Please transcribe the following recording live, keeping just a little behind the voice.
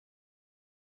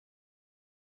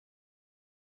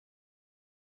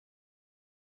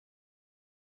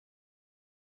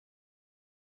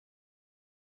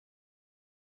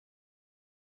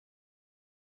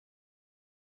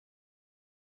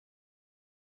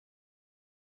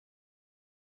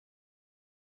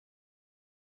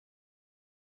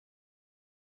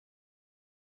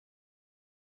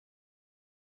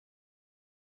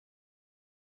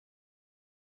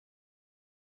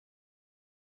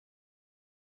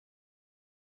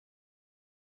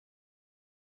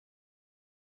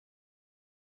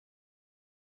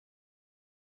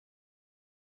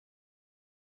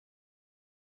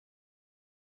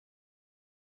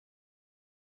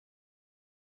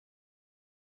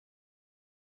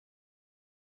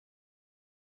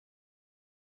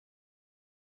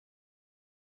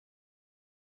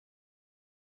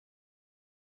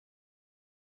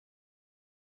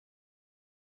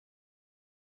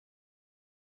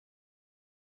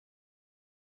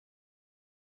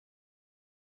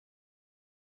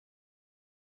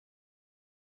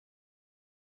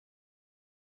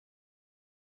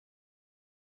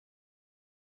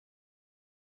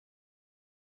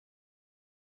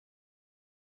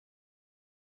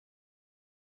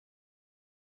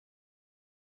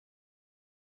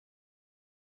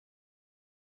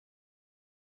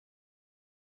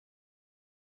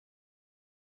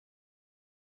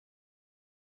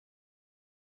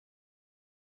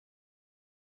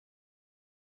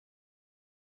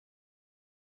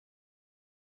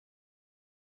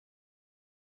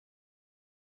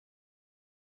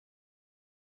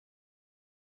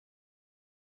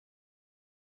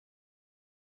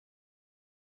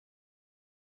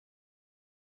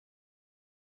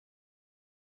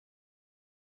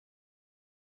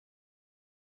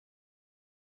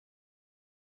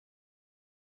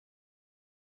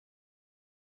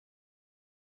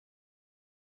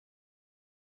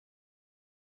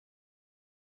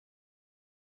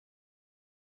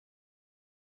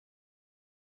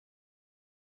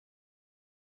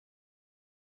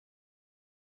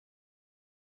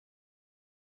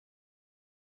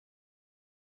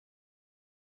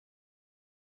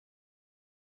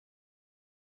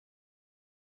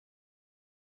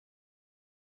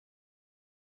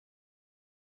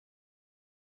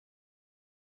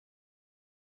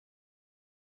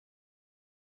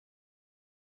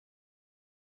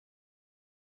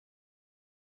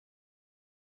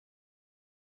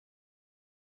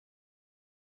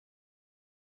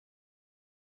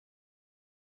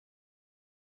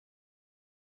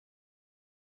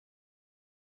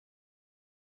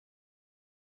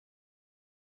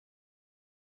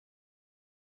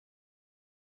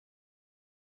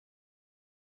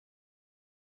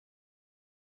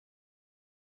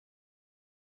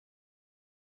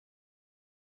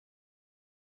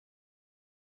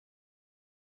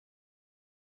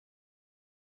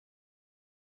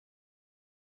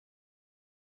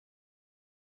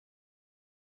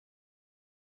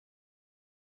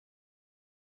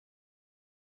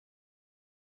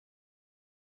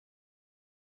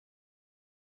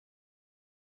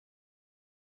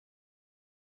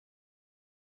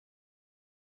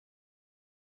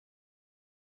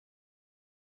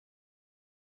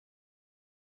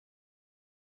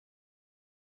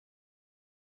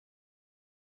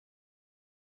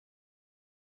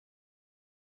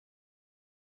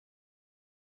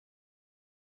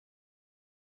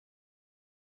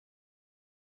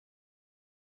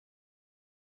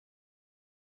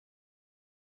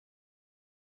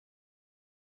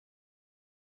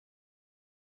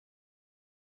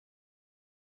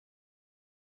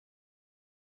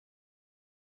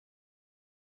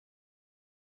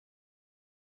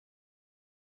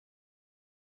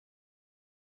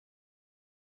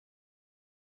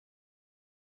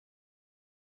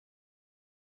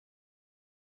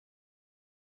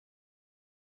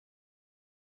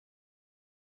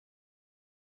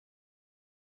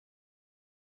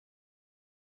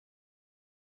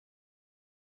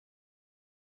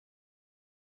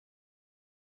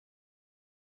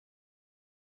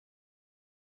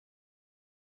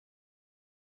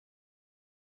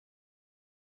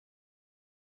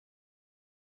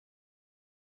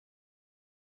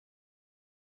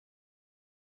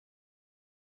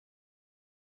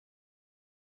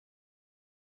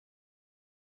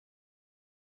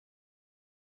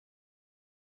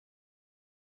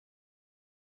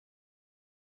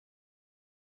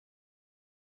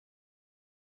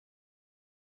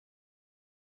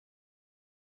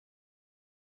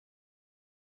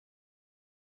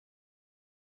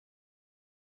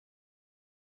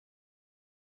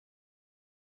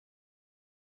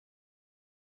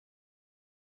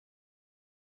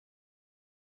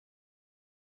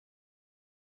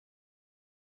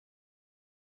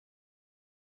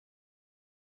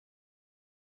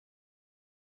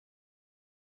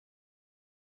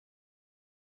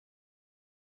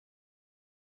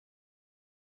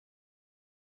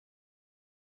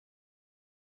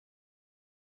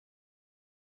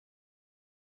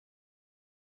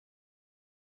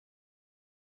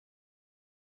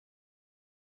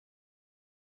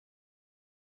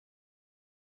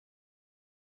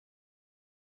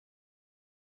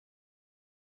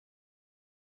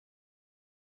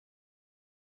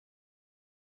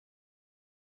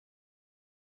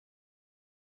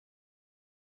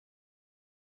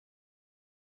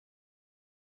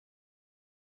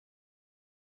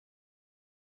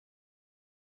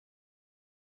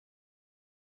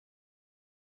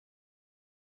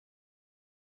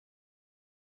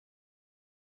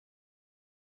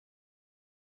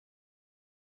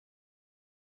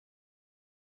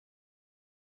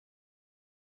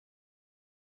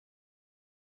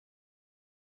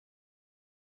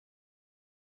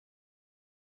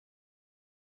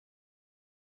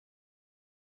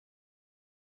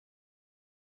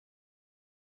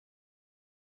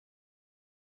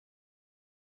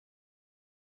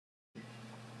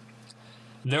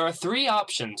There are three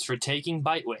options for taking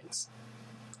bite wings.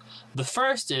 The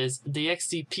first is the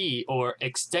XCP, or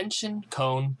Extension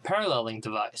Cone Paralleling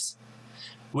device,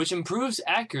 which improves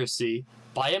accuracy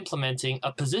by implementing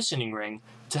a positioning ring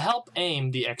to help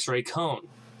aim the X-ray cone.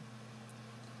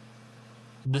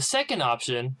 The second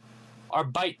option are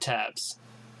bite tabs.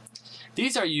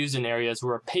 These are used in areas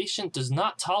where a patient does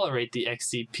not tolerate the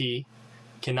XCP,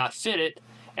 cannot fit it,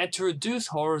 and to reduce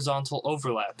horizontal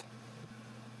overlap.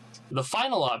 The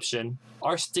final option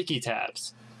are sticky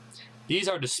tabs. These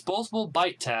are disposable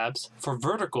bite tabs for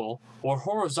vertical or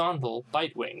horizontal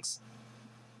bite wings.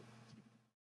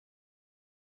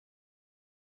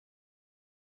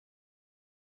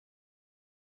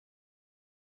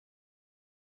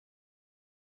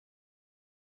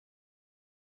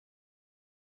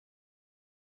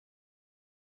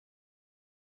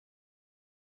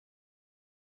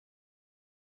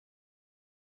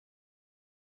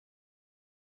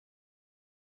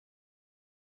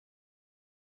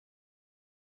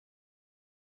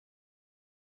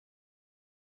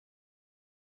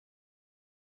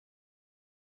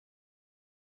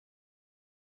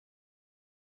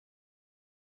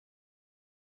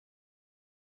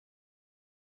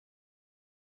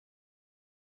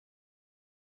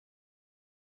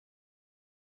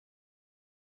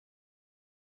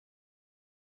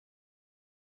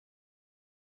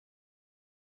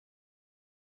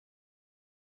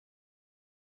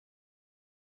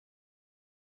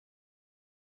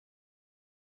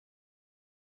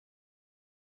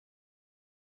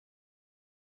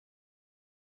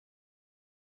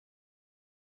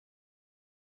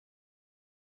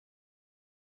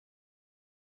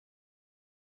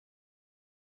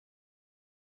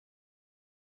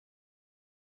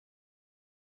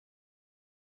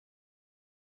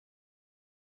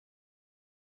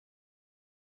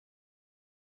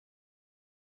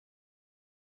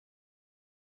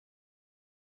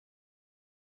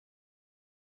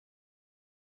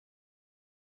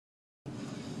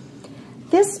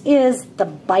 This is the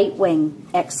bite wing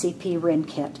XCP ring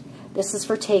kit. This is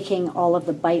for taking all of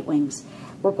the bite wings.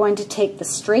 We're going to take the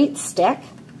straight stick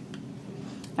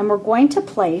and we're going to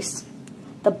place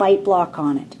the bite block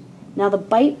on it. Now the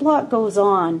bite block goes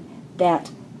on that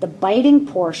the biting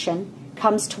portion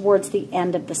comes towards the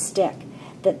end of the stick.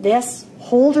 That this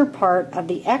holder part of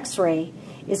the X-ray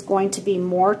is going to be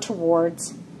more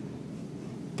towards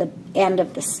the end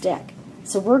of the stick.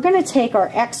 So we're going to take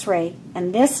our X-ray,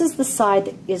 and this is the side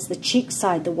that is the cheek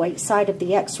side, the white side of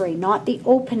the X-ray, not the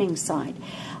opening side.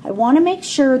 I want to make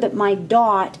sure that my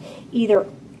dot, either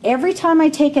every time I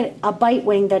take a bite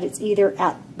wing, that it's either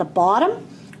at the bottom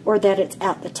or that it's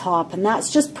at the top, and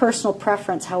that's just personal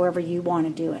preference, however you want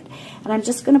to do it. And I'm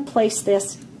just going to place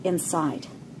this inside.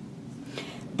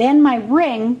 Then my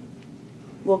ring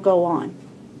will go on,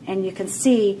 and you can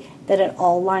see that it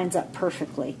all lines up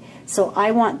perfectly. So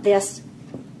I want this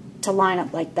to line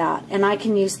up like that, and I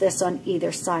can use this on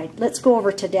either side. Let's go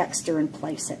over to Dexter and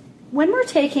place it. When we're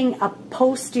taking a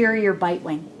posterior bite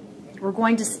wing, we're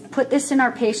going to put this in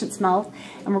our patient's mouth,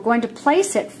 and we're going to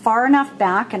place it far enough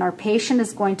back, and our patient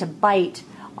is going to bite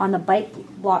on the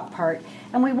bite block part.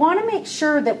 And we want to make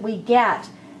sure that we get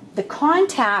the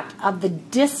contact of the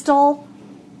distal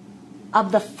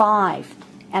of the 5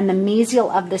 and the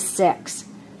mesial of the 6.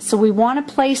 So we want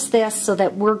to place this so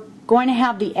that we're going to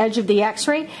have the edge of the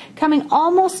X-ray coming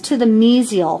almost to the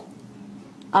mesial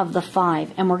of the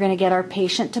 5, and we're going to get our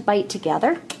patient to bite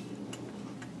together,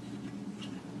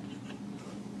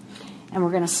 and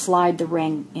we're going to slide the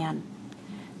ring in.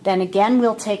 Then again,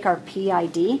 we'll take our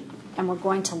PID and we're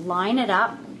going to line it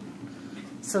up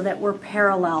so that we're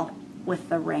parallel with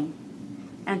the ring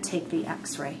and take the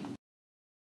X-ray.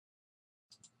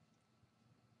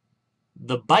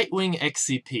 The bite wing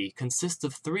XCP consists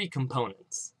of three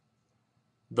components: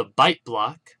 the bite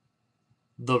block,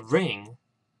 the ring,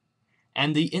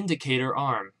 and the indicator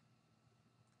arm.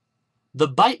 The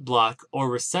bite block or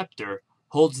receptor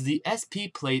holds the SP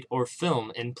plate or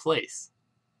film in place.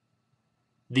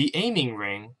 The aiming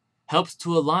ring helps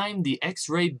to align the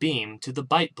X-ray beam to the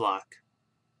bite block.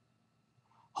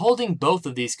 Holding both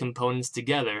of these components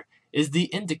together is the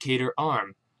indicator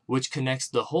arm, which connects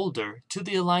the holder to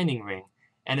the aligning ring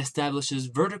and establishes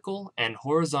vertical and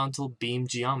horizontal beam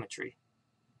geometry.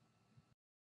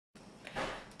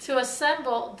 To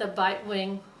assemble the bite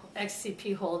wing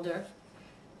XCP holder,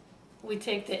 we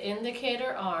take the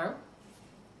indicator arm,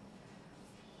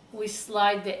 we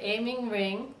slide the aiming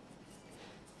ring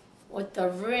with the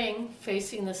ring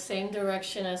facing the same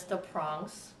direction as the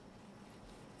prongs.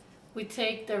 We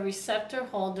take the receptor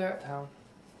holder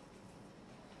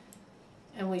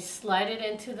and we slide it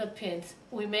into the pins.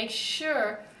 We make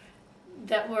sure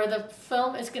that where the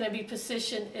film is going to be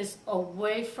positioned is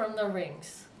away from the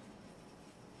rings.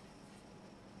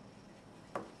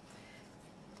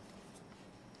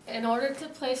 In order to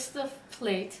place the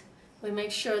plate, we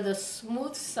make sure the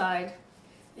smooth side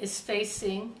is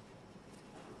facing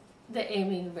the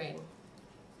aiming ring.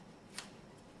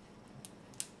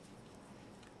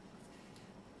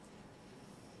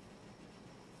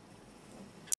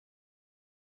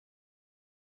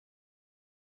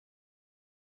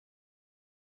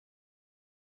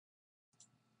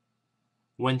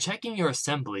 When checking your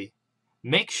assembly,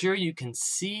 make sure you can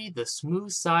see the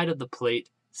smooth side of the plate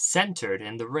centered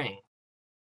in the ring.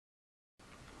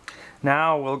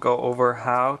 Now we'll go over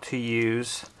how to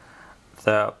use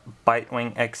the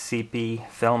Bitewing XCP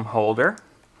film holder.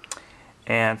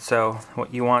 And so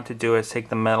what you want to do is take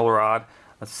the metal rod,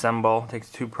 assemble,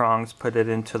 takes 2 prongs, put it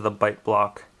into the bite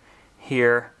block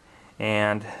here.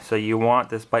 And so you want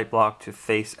this bite block to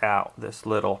face out, these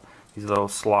little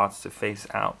slots to face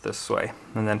out this way.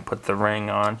 And then put the ring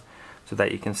on so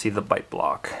that you can see the bite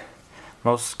block.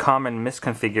 Most common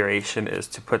misconfiguration is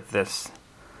to put this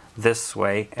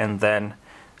way, and then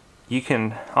you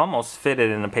can almost fit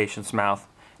it in the patient's mouth.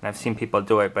 And I've seen people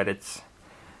do it, but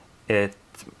it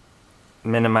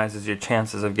minimizes your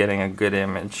chances of getting a good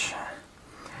image.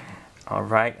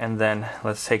 Alright, and then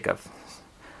let's take a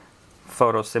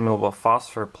photosimulable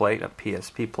phosphor plate, a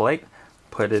PSP plate,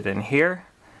 put it in here,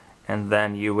 and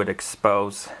then you would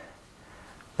expose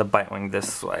the bite wing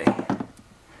this way.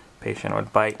 Patient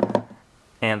would bite.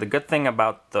 And the good thing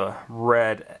about the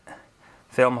red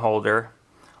film holder,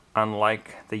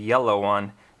 unlike the yellow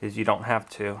one, is you don't have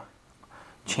to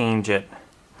change it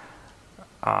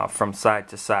from side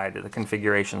to side. The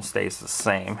configuration stays the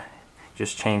same.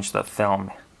 Just change the film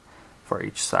for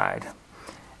each side.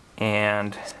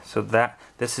 And so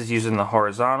this is using the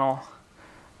horizontal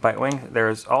bite wing.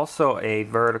 There's also a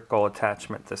vertical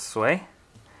attachment this way.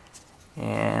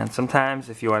 And sometimes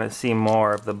if you want to see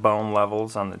more of the bone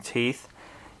levels on the teeth,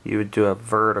 you would do a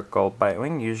vertical bite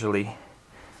wing. Usually,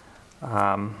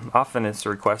 often it's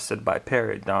requested by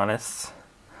periodontists.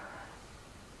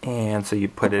 And so you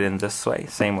put it in this way,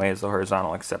 same way as the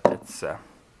horizontal, except it's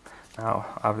now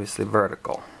obviously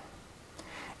vertical.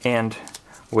 And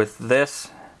with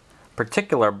this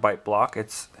particular bite block,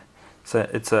 it's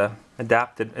an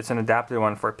adapted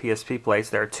one for PSP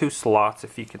plates. There are 2 slots,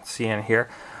 if you can see in here.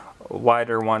 A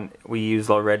wider one we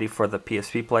used already for the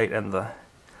PSP plate, and the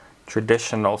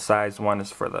traditional size one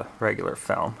is for the regular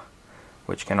film,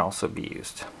 which can also be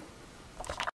used.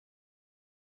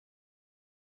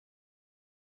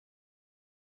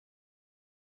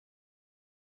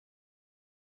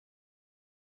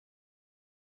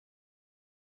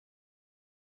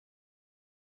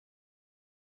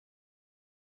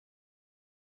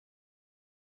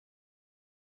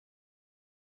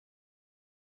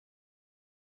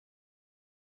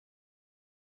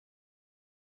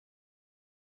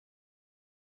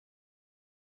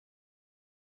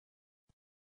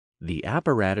 The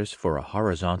apparatus for a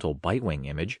horizontal bite wing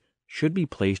image should be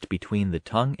placed between the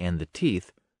tongue and the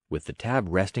teeth, with the tab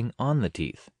resting on the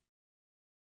teeth.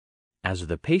 As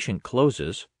the patient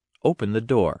closes, open the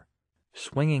door,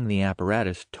 swinging the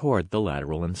apparatus toward the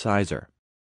lateral incisor.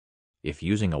 If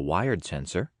using a wired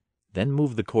sensor, then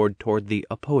move the cord toward the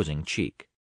opposing cheek.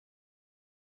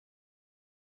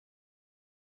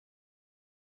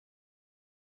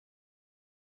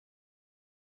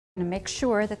 And make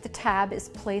sure that the tab is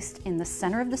placed in the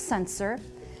center of the sensor.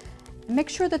 And make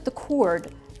sure that the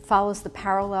cord follows the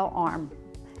parallel arm.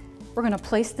 We're going to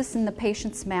place this in the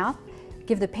patient's mouth,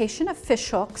 give the patient a fish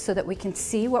hook so that we can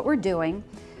see what we're doing,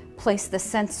 place the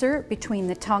sensor between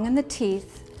the tongue and the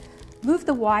teeth, move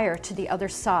the wire to the other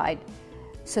side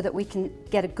so that we can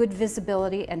get a good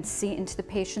visibility and see into the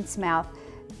patient's mouth.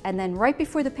 And then right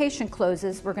before the patient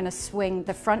closes, we're going to swing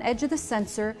the front edge of the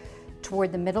sensor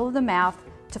toward the middle of the mouth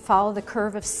to follow the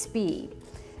curve of speed,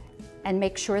 and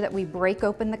make sure that we break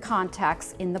open the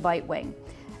contacts in the bite wing.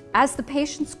 As the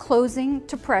patient's closing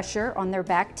to pressure on their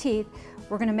back teeth,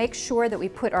 we're going to make sure that we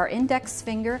put our index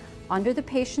finger under the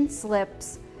patient's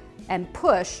lips and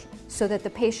push so that the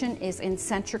patient is in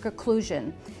centric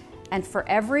occlusion. And for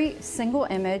every single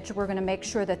image, we're going to make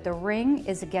sure that the ring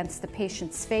is against the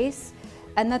patient's face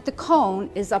and that the cone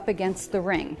is up against the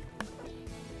ring.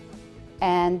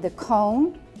 And the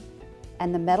cone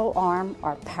and the metal arm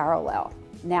are parallel.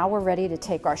 Now we're ready to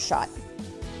take our shot.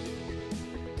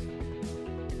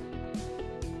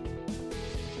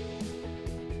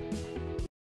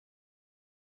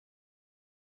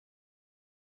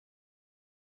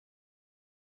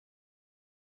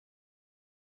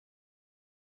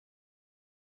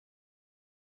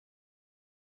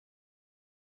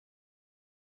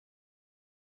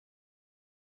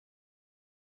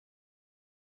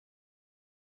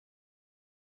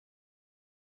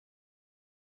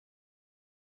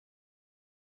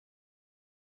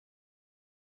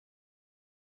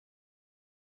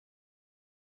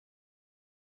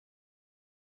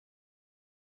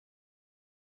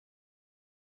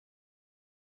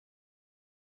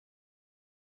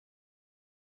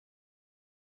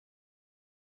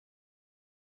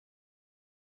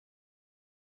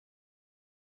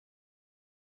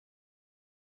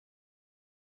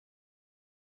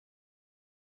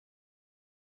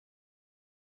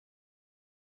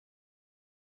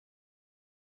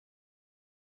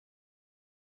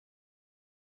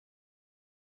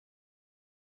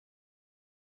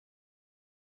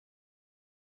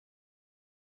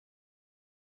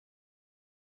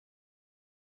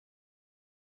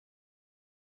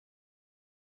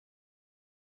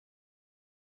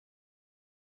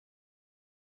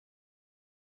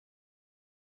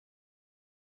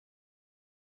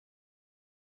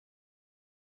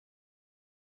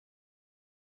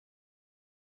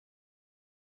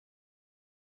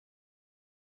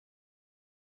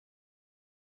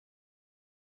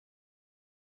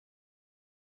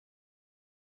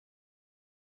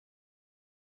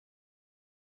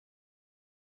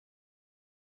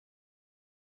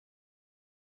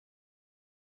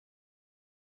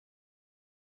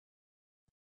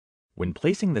 When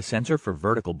placing the sensor for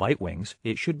vertical bite wings,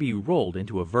 it should be rolled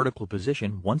into a vertical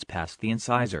position once past the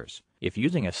incisors. If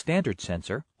using a standard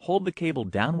sensor, hold the cable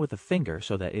down with a finger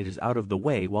so that it is out of the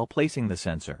way while placing the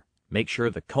sensor. Make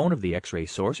sure the cone of the X-ray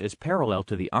source is parallel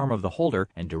to the arm of the holder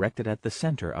and directed at the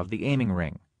center of the aiming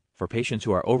ring. For patients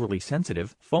who are overly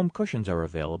sensitive, foam cushions are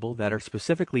available that are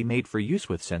specifically made for use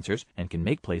with sensors and can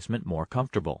make placement more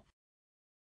comfortable.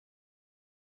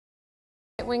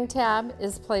 The wing tab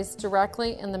is placed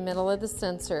directly in the middle of the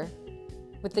sensor,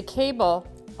 with the cable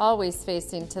always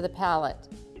facing to the palate.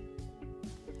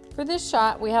 For this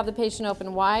shot, we have the patient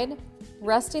open wide,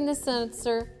 resting the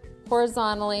sensor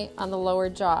horizontally on the lower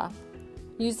jaw,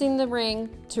 using the ring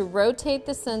to rotate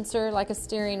the sensor like a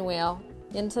steering wheel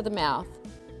into the mouth,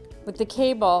 with the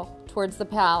cable towards the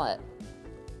palate.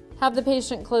 Have the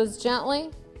patient close gently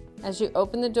as you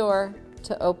open the door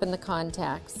to open the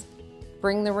contacts.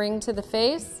 Bring the ring to the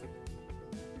face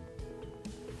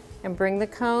and bring the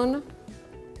cone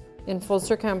in full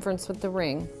circumference with the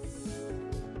ring.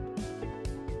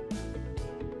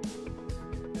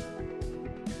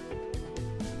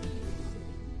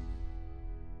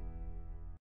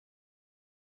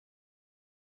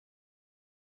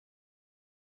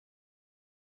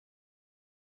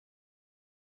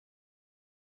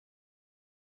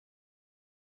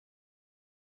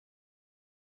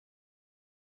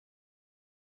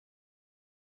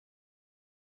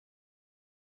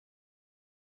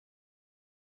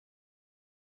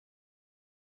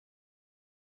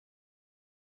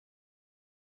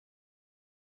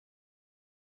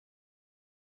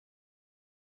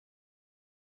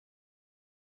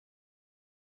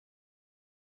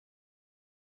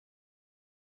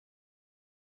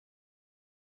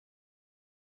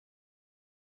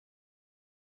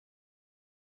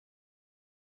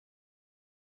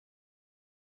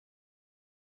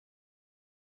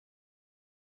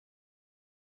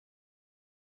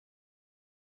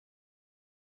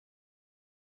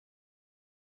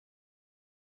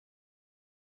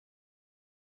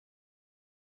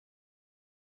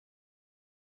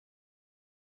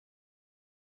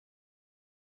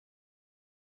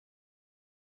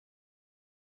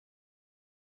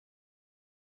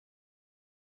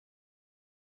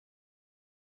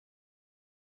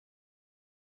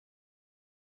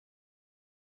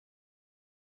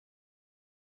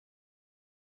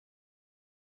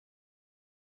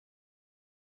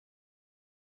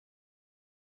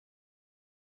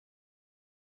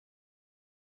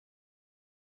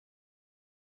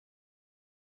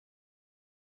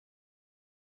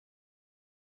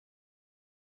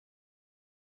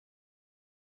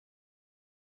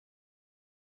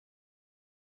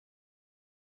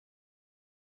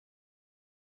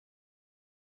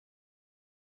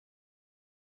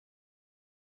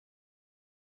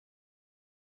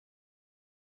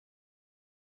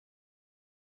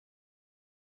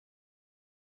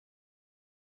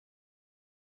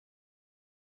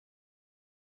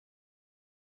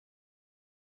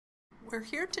 We're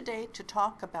here today to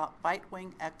talk about bite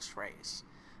wing x-rays.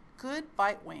 Good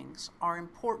bite wings are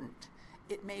important.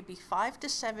 It may be 5 to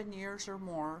 7 years or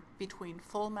more between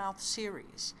full mouth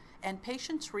series, and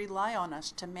patients rely on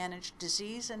us to manage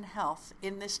disease and health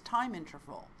in this time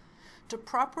interval. To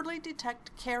properly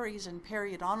detect caries and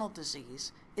periodontal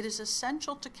disease, it is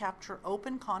essential to capture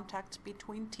open contacts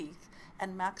between teeth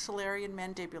and maxillary and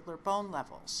mandibular bone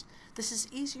levels. This is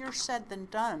easier said than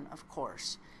done, of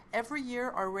course. Every year,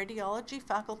 our radiology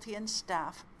faculty and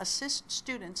staff assist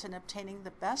students in obtaining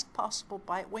the best possible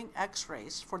bite wing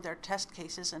x-rays for their test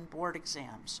cases and board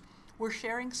exams. We're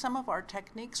sharing some of our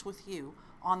techniques with you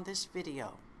on this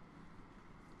video.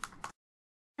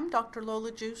 I'm Dr.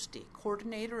 Lola Giusti,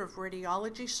 Coordinator of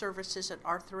Radiology Services at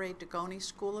Arthur A. Degoni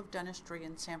School of Dentistry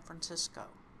in San Francisco.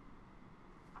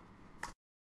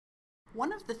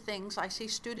 One of the things I see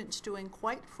students doing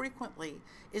quite frequently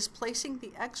is placing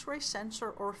the X-ray sensor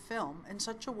or film in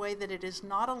such a way that it is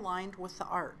not aligned with the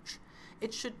arch.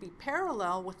 It should be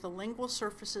parallel with the lingual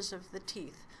surfaces of the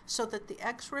teeth so that the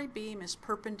X-ray beam is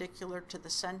perpendicular to the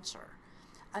sensor.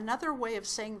 Another way of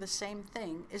saying the same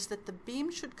thing is that the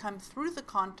beam should come through the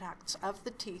contacts of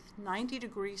the teeth 90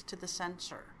 degrees to the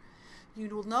sensor. You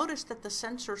will notice that the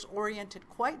sensor is oriented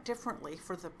quite differently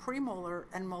for the premolar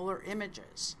and molar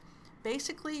images.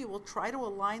 Basically, you will try to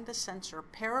align the sensor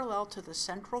parallel to the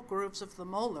central grooves of the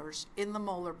molars in the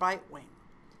molar bite wing.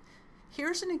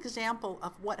 Here's an example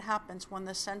of what happens when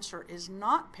the sensor is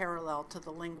not parallel to the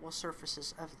lingual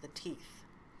surfaces of the teeth.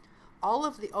 All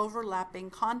of the overlapping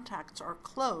contacts are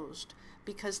closed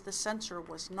because the sensor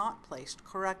was not placed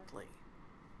correctly.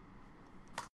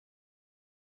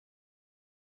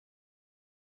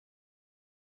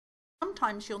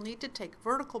 Sometimes you'll need to take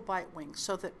vertical bite wings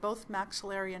so that both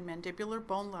maxillary and mandibular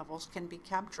bone levels can be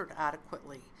captured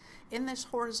adequately. In this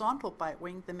horizontal bite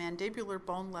wing, the mandibular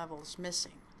bone level is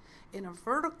missing. In a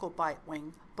vertical bite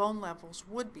wing, bone levels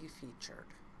would be featured.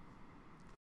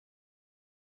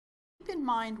 Keep in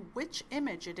mind which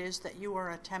image it is that you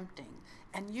are attempting,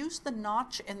 and use the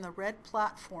notch in the red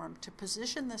platform to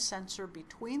position the sensor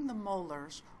between the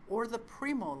molars or the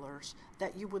premolars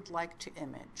that you would like to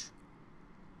image.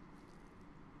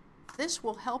 This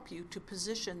will help you to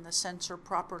position the sensor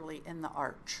properly in the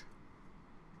arch.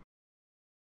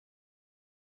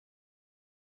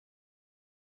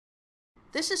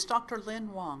 This is Dr.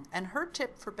 Lin Wong, and her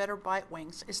tip for better bite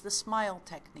wings is the smile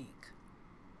technique.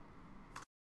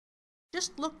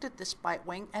 Just looked at this bite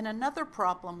wing, and another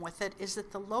problem with it is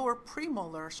that the lower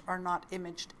premolars are not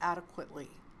imaged adequately.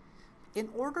 In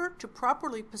order to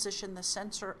properly position the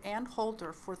sensor and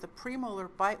holder for the premolar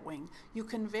bite wing, you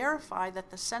can verify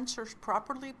that the sensor is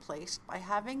properly placed by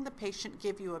having the patient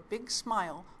give you a big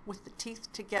smile with the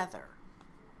teeth together.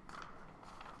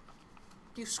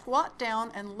 If you squat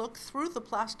down and look through the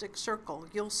plastic circle,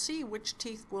 you'll see which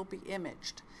teeth will be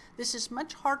imaged. This is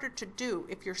much harder to do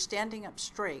if you're standing up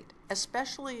straight,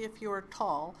 especially if you are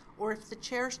tall or if the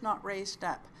chair's not raised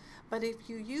up. But if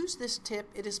you use this tip,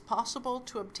 it is possible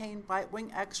to obtain bite wing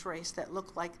x-rays that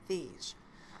look like these.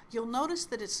 You'll notice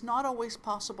that it's not always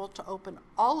possible to open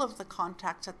all of the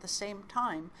contacts at the same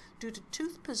time due to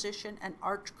tooth position and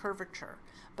arch curvature.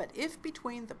 But if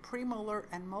between the premolar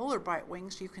and molar bite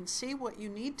wings you can see what you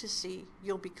need to see,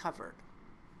 you'll be covered.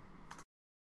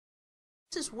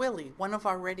 This is Willie, one of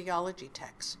our radiology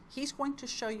techs. He's going to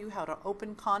show you how to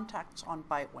open contacts on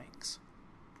bite wings.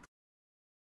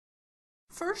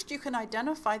 First, you can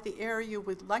identify the area you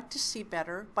would like to see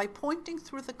better by pointing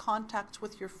through the contacts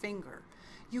with your finger.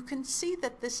 You can see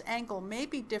that this angle may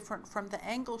be different from the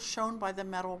angle shown by the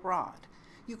metal rod.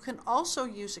 You can also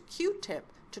use a Q-tip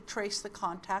to trace the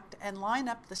contact and line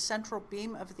up the central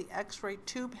beam of the X-ray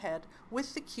tube head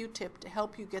with the Q-tip to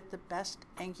help you get the best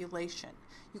angulation.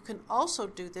 You can also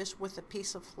do this with a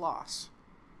piece of floss.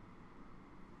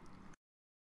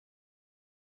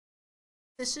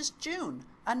 This is June,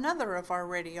 another of our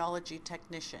radiology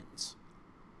technicians.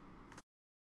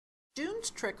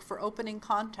 June's trick for opening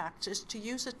contacts is to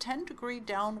use a 10-degree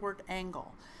downward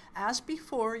angle. As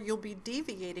before, you'll be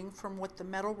deviating from what the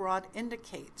metal rod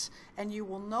indicates, and you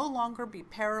will no longer be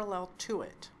parallel to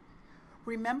it.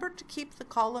 Remember to keep the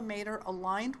collimator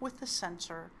aligned with the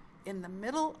sensor in the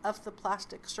middle of the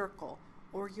plastic circle,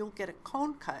 or you'll get a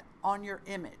cone cut on your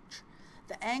image.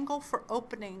 The angle for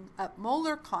opening up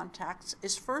molar contacts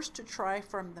is first to try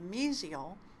from the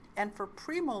mesial, and for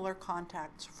premolar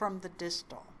contacts from the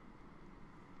distal.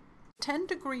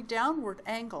 10-degree downward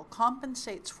angle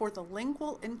compensates for the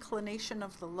lingual inclination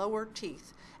of the lower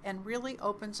teeth and really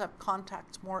opens up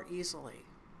contacts more easily.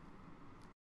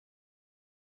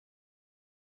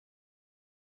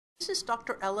 This is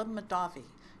Dr. Ella Madavi.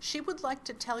 She would like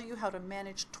to tell you how to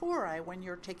manage tori when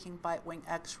you're taking bite wing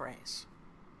x-rays.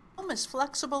 Film is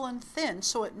flexible and thin,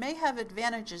 so it may have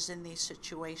advantages in these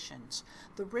situations.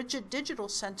 The rigid digital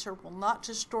sensor will not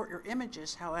distort your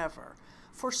images, however.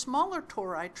 For smaller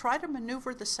tori, try to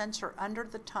maneuver the sensor under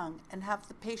the tongue and have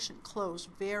the patient close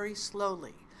very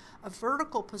slowly. A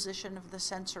vertical position of the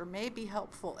sensor may be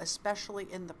helpful, especially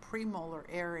in the premolar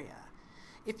area.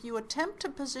 If you attempt to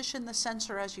position the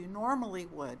sensor as you normally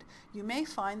would, you may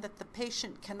find that the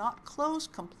patient cannot close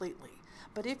completely.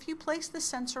 But if you place the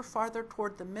sensor farther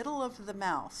toward the middle of the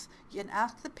mouth and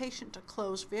ask the patient to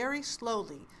close very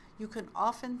slowly, you can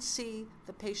often see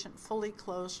the patient fully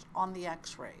closed on the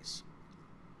x-rays.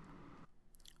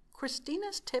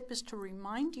 Christina's tip is to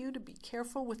remind you to be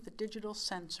careful with the digital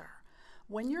sensor.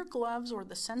 When your gloves or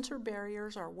the sensor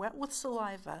barriers are wet with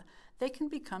saliva, they can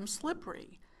become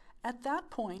slippery. At that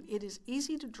point, it is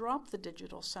easy to drop the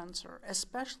digital sensor,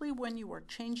 especially when you are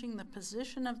changing the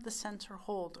position of the sensor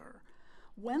holder.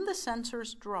 When the sensor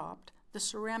is dropped, the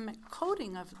ceramic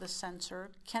coating of the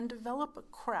sensor can develop a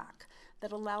crack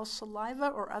that allows saliva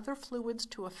or other fluids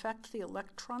to affect the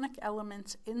electronic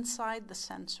elements inside the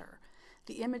sensor.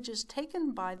 The images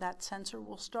taken by that sensor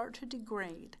will start to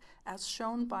degrade, as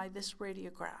shown by this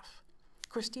radiograph.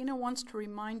 Christina wants to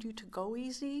remind you to go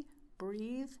easy,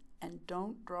 breathe, and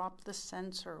don't drop the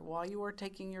sensor while you are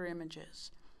taking your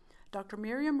images. Dr.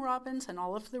 Miriam Robbins and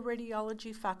all of the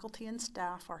radiology faculty and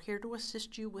staff are here to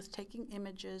assist you with taking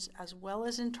images as well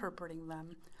as interpreting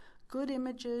them. Good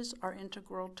images are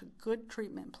integral to good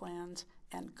treatment plans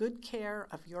and good care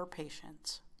of your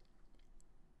patients.